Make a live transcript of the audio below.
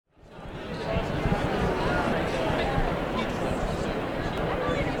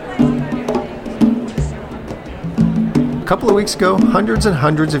couple of weeks ago, hundreds and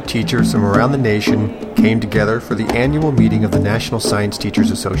hundreds of teachers from around the nation came together for the annual meeting of the National Science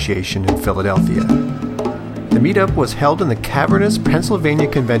Teachers Association in Philadelphia. The meetup was held in the cavernous Pennsylvania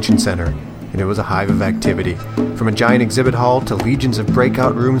Convention Center, and it was a hive of activity. From a giant exhibit hall to legions of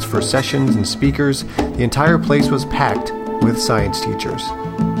breakout rooms for sessions and speakers, the entire place was packed with science teachers.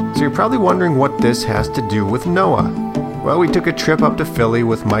 So you're probably wondering what this has to do with NOAA. Well, we took a trip up to Philly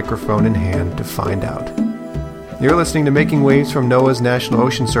with microphone in hand to find out. You're listening to Making Waves from NOAA's National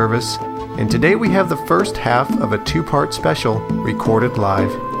Ocean Service, and today we have the first half of a two-part special recorded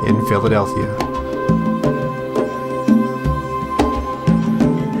live in Philadelphia.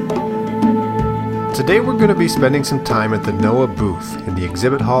 Today we're going to be spending some time at the NOAA booth in the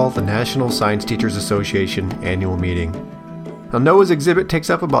exhibit hall of the National Science Teachers Association annual meeting. Now, NOAA's exhibit takes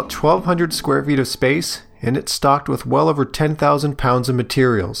up about 1,200 square feet of space, and it's stocked with well over 10,000 pounds of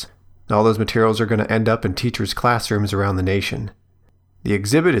materials. All those materials are going to end up in teachers' classrooms around the nation. The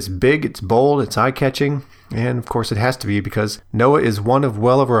exhibit is big, it's bold, it's eye-catching, and of course it has to be because NOAA is one of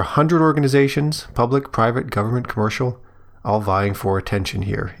well over 100 organizations, public, private, government, commercial, all vying for attention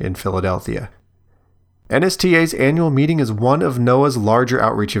here in Philadelphia. NSTA's annual meeting is one of NOAA's larger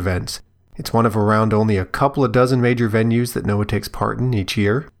outreach events. It's one of around only a couple of dozen major venues that NOAA takes part in each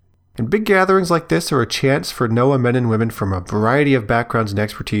year. And big gatherings like this are a chance for NOAA men and women from a variety of backgrounds and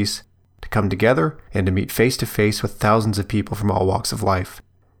expertise to come together and to meet face-to-face with thousands of people from all walks of life.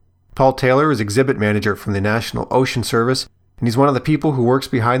 Paul Taylor is exhibit manager from the National Ocean Service, and he's one of the people who works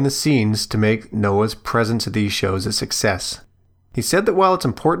behind the scenes to make NOAA's presence at these shows a success. He said that while it's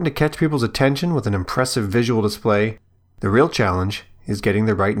important to catch people's attention with an impressive visual display, the real challenge is getting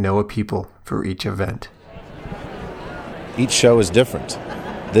the right NOAA people for each event. Each show is different.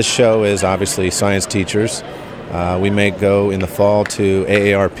 This show is obviously science teachers. We may go in the fall to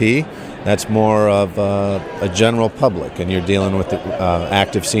AARP. That's more of a general public, and you're dealing with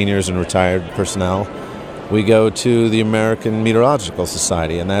active seniors and retired personnel. We go to the American Meteorological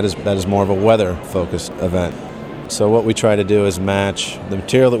Society, and that is more of a weather-focused event. So what we try to do is match the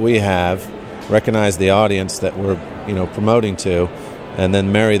material that we have, recognize the audience that we're promoting to, and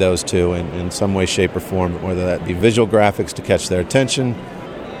then marry those two in some way, shape, or form, whether that be visual graphics to catch their attention.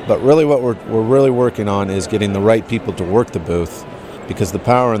 But really what we're really working on is getting the right people to work the booth, because the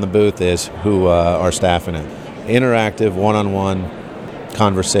power in the booth is who are staffing it. Interactive, one-on-one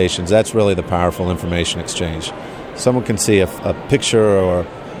conversations, that's really the powerful information exchange. Someone can see a picture or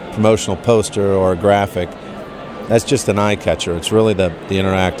a promotional poster or a graphic. That's just an eye catcher. It's really the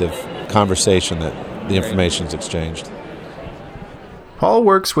interactive conversation that the information is exchanged. Paul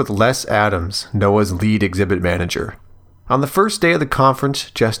works with Les Adams, NOAA's lead exhibit manager. On the first day of the conference,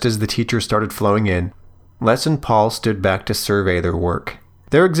 just as the teachers started flowing in, Les and Paul stood back to survey their work.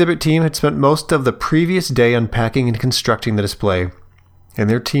 Their exhibit team had spent most of the previous day unpacking and constructing the display, and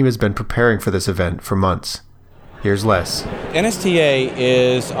their team has been preparing for this event for months. Here's Les. NSTA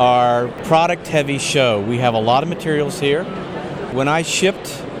is our product-heavy show. We have a lot of materials here. When I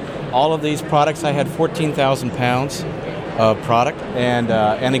shipped all of these products, I had 14,000 pounds of product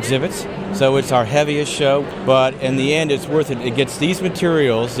and exhibits. So it's our heaviest show, but in the end it's worth it. It gets these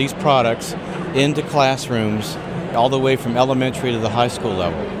materials, these products, into classrooms all the way from elementary to the high school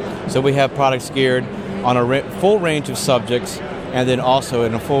level. So we have products geared on a full range of subjects and then also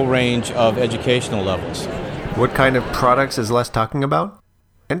in a full range of educational levels. What kind of products is Les talking about?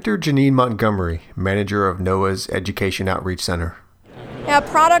 Enter Janine Montgomery, manager of NOAA's Education Outreach Center. Yeah,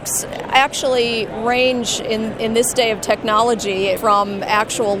 products actually range in this day of technology from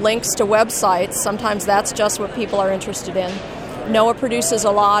actual links to websites. Sometimes that's just what people are interested in. NOAA produces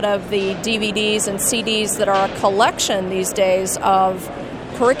a lot of the DVDs and CDs that are a collection these days of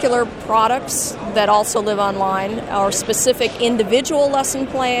curricular products that also live online, or specific individual lesson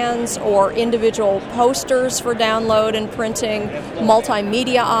plans or individual posters for download and printing,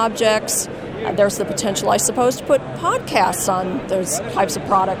 multimedia objects. There's the potential, I suppose, to put podcasts on those types of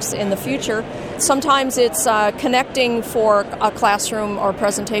products in the future. Sometimes it's connecting for a classroom or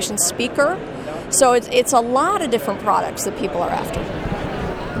presentation speaker. So it's a lot of different products that people are after.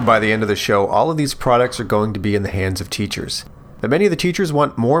 By the end of the show, all of these products are going to be in the hands of teachers. But many of the teachers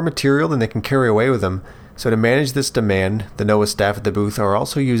want more material than they can carry away with them. So to manage this demand, the NOAA staff at the booth are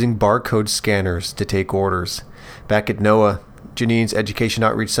also using barcode scanners to take orders. Back at NOAA, Janine's Education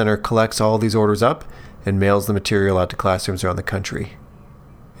Outreach Center collects all these orders up and mails the material out to classrooms around the country.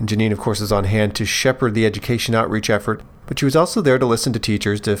 And Janine, of course, is on hand to shepherd the education outreach effort, but she was also there to listen to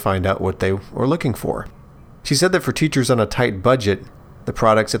teachers to find out what they were looking for. She said that for teachers on a tight budget, the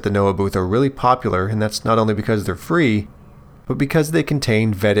products at the NOAA booth are really popular, and that's not only because they're free, but because they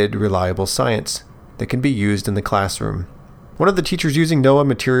contain vetted, reliable science that can be used in the classroom One of the teachers using NOAA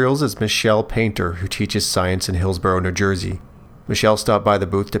materials is Michelle Painter, who teaches science in Hillsborough, New Jersey. Michelle stopped by the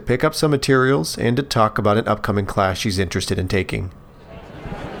booth to pick up some materials and to talk about an upcoming class she's interested in taking.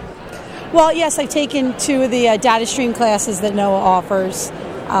 Well, yes, I've taken 2 of the data stream classes that NOAA offers.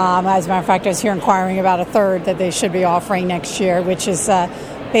 As a matter of fact, I was here inquiring about a 3rd that they should be offering next year, which is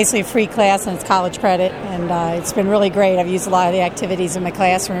basically a free class and it's college credit. And it's been really great. I've used a lot of the activities in my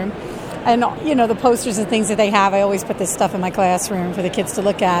classroom. And, the posters and things that they have, I always put this stuff in my classroom for the kids to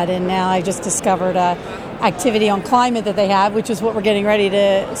look at. And now I just discovered an activity on climate that they have, which is what we're getting ready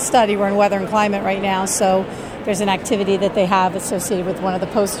to study. We're in weather and climate right now. So there's an activity that they have associated with one of the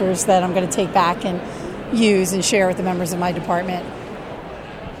posters that I'm going to take back and use and share with the members of my department.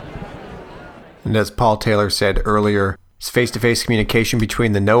 And as Paul Taylor said earlier, it's face-to-face communication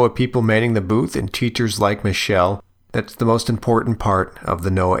between the NOAA people manning the booth and teachers like Michelle. That's the most important part of the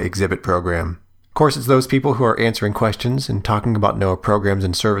NOAA exhibit program. Of course, it's those people who are answering questions and talking about NOAA programs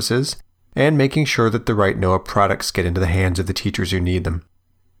and services, and making sure that the right NOAA products get into the hands of the teachers who need them.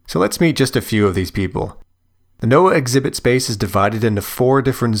 So let's meet just a few of these people. The NOAA exhibit space is divided into 4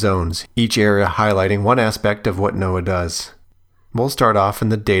 different zones, each area highlighting one aspect of what NOAA does. We'll start off in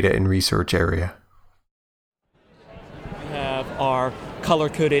the data and research area. We have our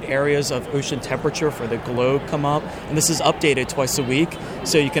color-coded areas of ocean temperature for the globe come up, and this is updated twice a week,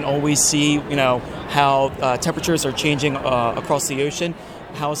 so you can always see, how temperatures are changing across the ocean.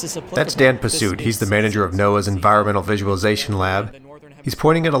 How is this applicable? That's Dan Passout. He's the manager of NOAA's Environmental Visualization Lab. He's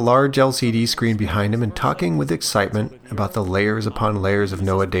pointing at a large LCD screen behind him and talking with excitement about the layers upon layers of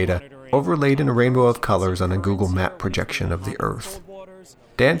NOAA data overlaid in a rainbow of colors on a Google map projection of the Earth.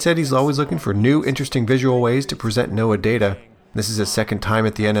 Dan said he's always looking for new, interesting visual ways to present NOAA data. This is his 2nd time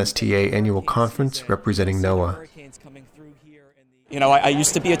at the NSTA annual conference representing NOAA. I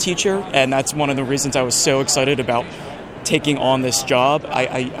used to be a teacher, and that's one of the reasons I was so excited about taking on this job.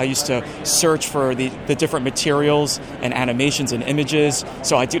 I used to search for the different materials and animations and images,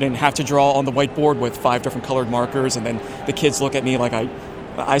 so I didn't have to draw on the whiteboard with 5 different colored markers, and then the kids look at me like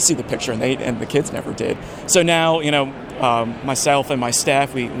I see the picture, and the kids never did. So now, myself and my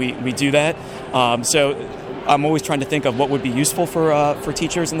staff, we do that. So I'm always trying to think of what would be useful for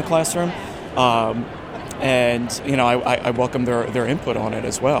teachers in the classroom, and I welcome their input on it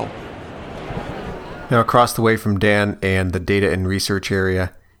as well. Now, across the way from Dan and the data and research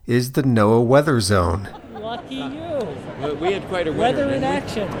area is the NOAA weather zone. Lucky you. We had quite a weather in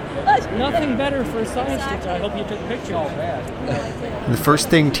action. Nothing better for a science teacher. I hope you took pictures. The first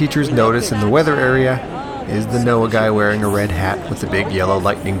thing teachers notice in the weather area is the NOAA guy wearing a red hat with a big yellow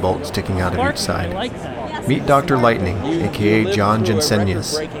lightning bolt sticking out of each side. Meet Dr. Lightning, a.k.a. John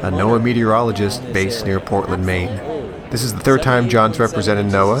Jensenius, a NOAA meteorologist based near Portland, Maine. This is the 3rd time John's represented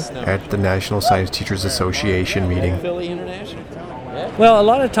NOAA at the National Science Teachers Association meeting. Well, a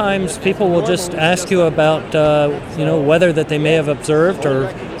lot of times people will just ask you about, weather that they may have observed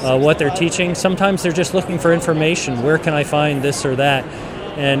or what they're teaching. Sometimes they're just looking for information. Where can I find this or that?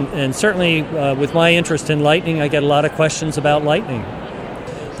 And certainly with my interest in lightning, I get a lot of questions about lightning.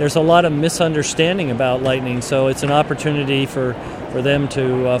 There's a lot of misunderstanding about lightning, so it's an opportunity for them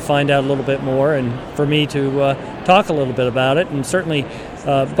to find out a little bit more and for me to talk a little bit about it, and certainly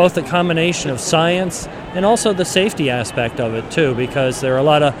both the combination of science and also the safety aspect of it too, because there are a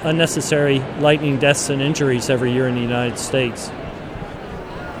lot of unnecessary lightning deaths and injuries every year in the United States.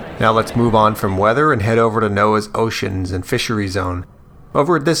 Now let's move on from weather and head over to NOAA's Oceans and Fishery Zone.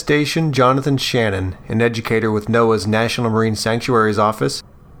 Over at this station, Jonathan Shannon, an educator with NOAA's National Marine Sanctuaries Office,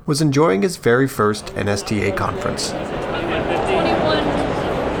 was enjoying his very first NSTA conference.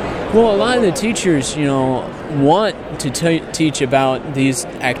 Well, a lot of the teachers, want to teach about these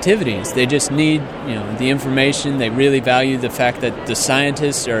activities. They just need, the information. They really value the fact that the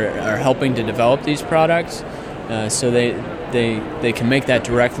scientists are helping to develop these products, so they can make that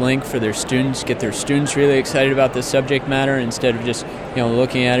direct link for their students, get their students really excited about the subject matter instead of just,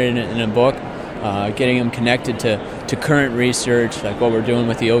 looking at it in a book. Getting them connected to current research, like what we're doing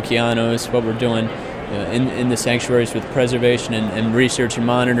with the okeanos, what we're doing in the sanctuaries with preservation and research and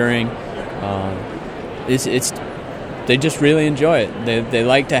monitoring. They just really enjoy it. They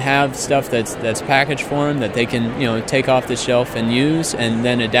like to have stuff that's packaged for them that they can take off the shelf and use, and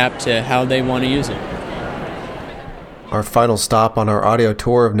then adapt to how they want to use it. Our final stop on our audio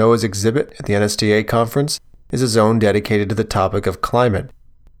tour of NOAA's exhibit at the NSTA conference is a zone dedicated to the topic of climate.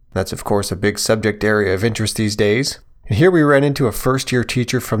 That's, of course, a big subject area of interest these days. And here we ran into a first-year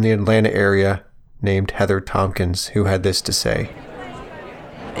teacher from the Atlanta area named Heather Tompkins, who had this to say.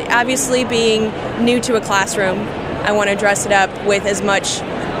 Obviously, being new to a classroom, I want to dress it up with as much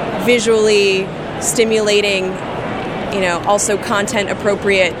visually stimulating also content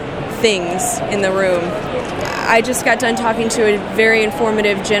appropriate things in the room. I just got done talking to a very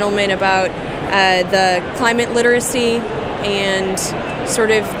informative gentleman about the climate literacy and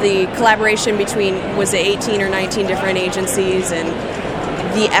sort of the collaboration between, was it 18 or 19 different agencies, and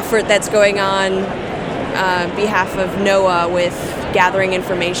the effort that's going on behalf of NOAA with gathering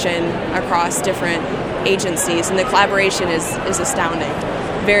information across different agencies. And the collaboration is astounding.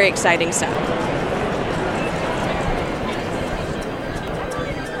 Very exciting stuff.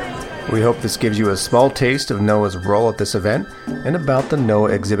 We hope this gives you a small taste of NOAA's role at this event and about the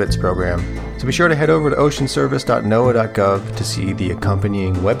NOAA Exhibits program. So be sure to head over to oceanservice.noaa.gov to see the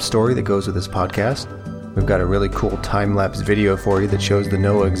accompanying web story that goes with this podcast. We've got a really cool time-lapse video for you that shows the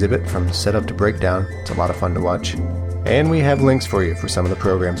NOAA exhibit from setup to breakdown. It's a lot of fun to watch. And we have links for you for some of the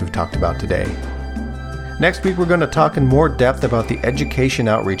programs we've talked about today. Next week, we're going to talk in more depth about the education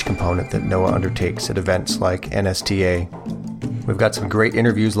outreach component that NOAA undertakes at events like NSTA. We've got some great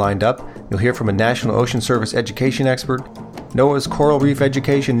interviews lined up. You'll hear from a National Ocean Service education expert, NOAA's Coral Reef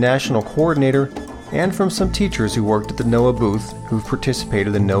Education National Coordinator, and from some teachers who worked at the NOAA booth who've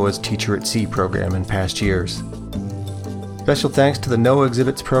participated in NOAA's Teacher at Sea program in past years. Special thanks to the NOAA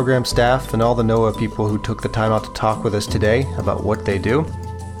Exhibits program staff and all the NOAA people who took the time out to talk with us today about what they do.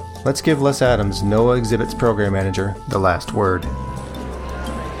 Let's give Les Adams, NOAA Exhibits program manager, the last word.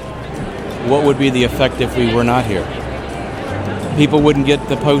 What would be the effect if we were not here? People wouldn't get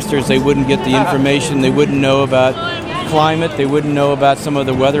the posters, they wouldn't get the information, they wouldn't know about climate, they wouldn't know about some of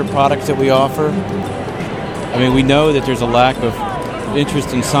the weather products that we offer. I mean, we know that there's a lack of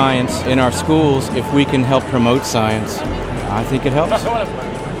interest in science in our schools. If we can help promote science, I think it helps.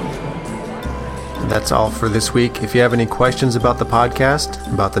 That's all for this week. If you have any questions about the podcast,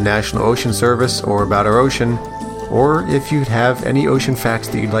 about the National Ocean Service, or about our ocean, or if you have any ocean facts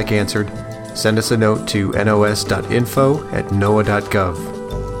that you'd like answered, send us a note to nos.info@noaa.gov.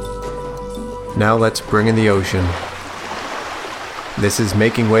 Now let's bring in the ocean. This is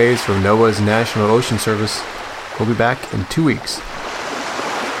Making Waves from NOAA's National Ocean Service. We'll be back in 2 weeks.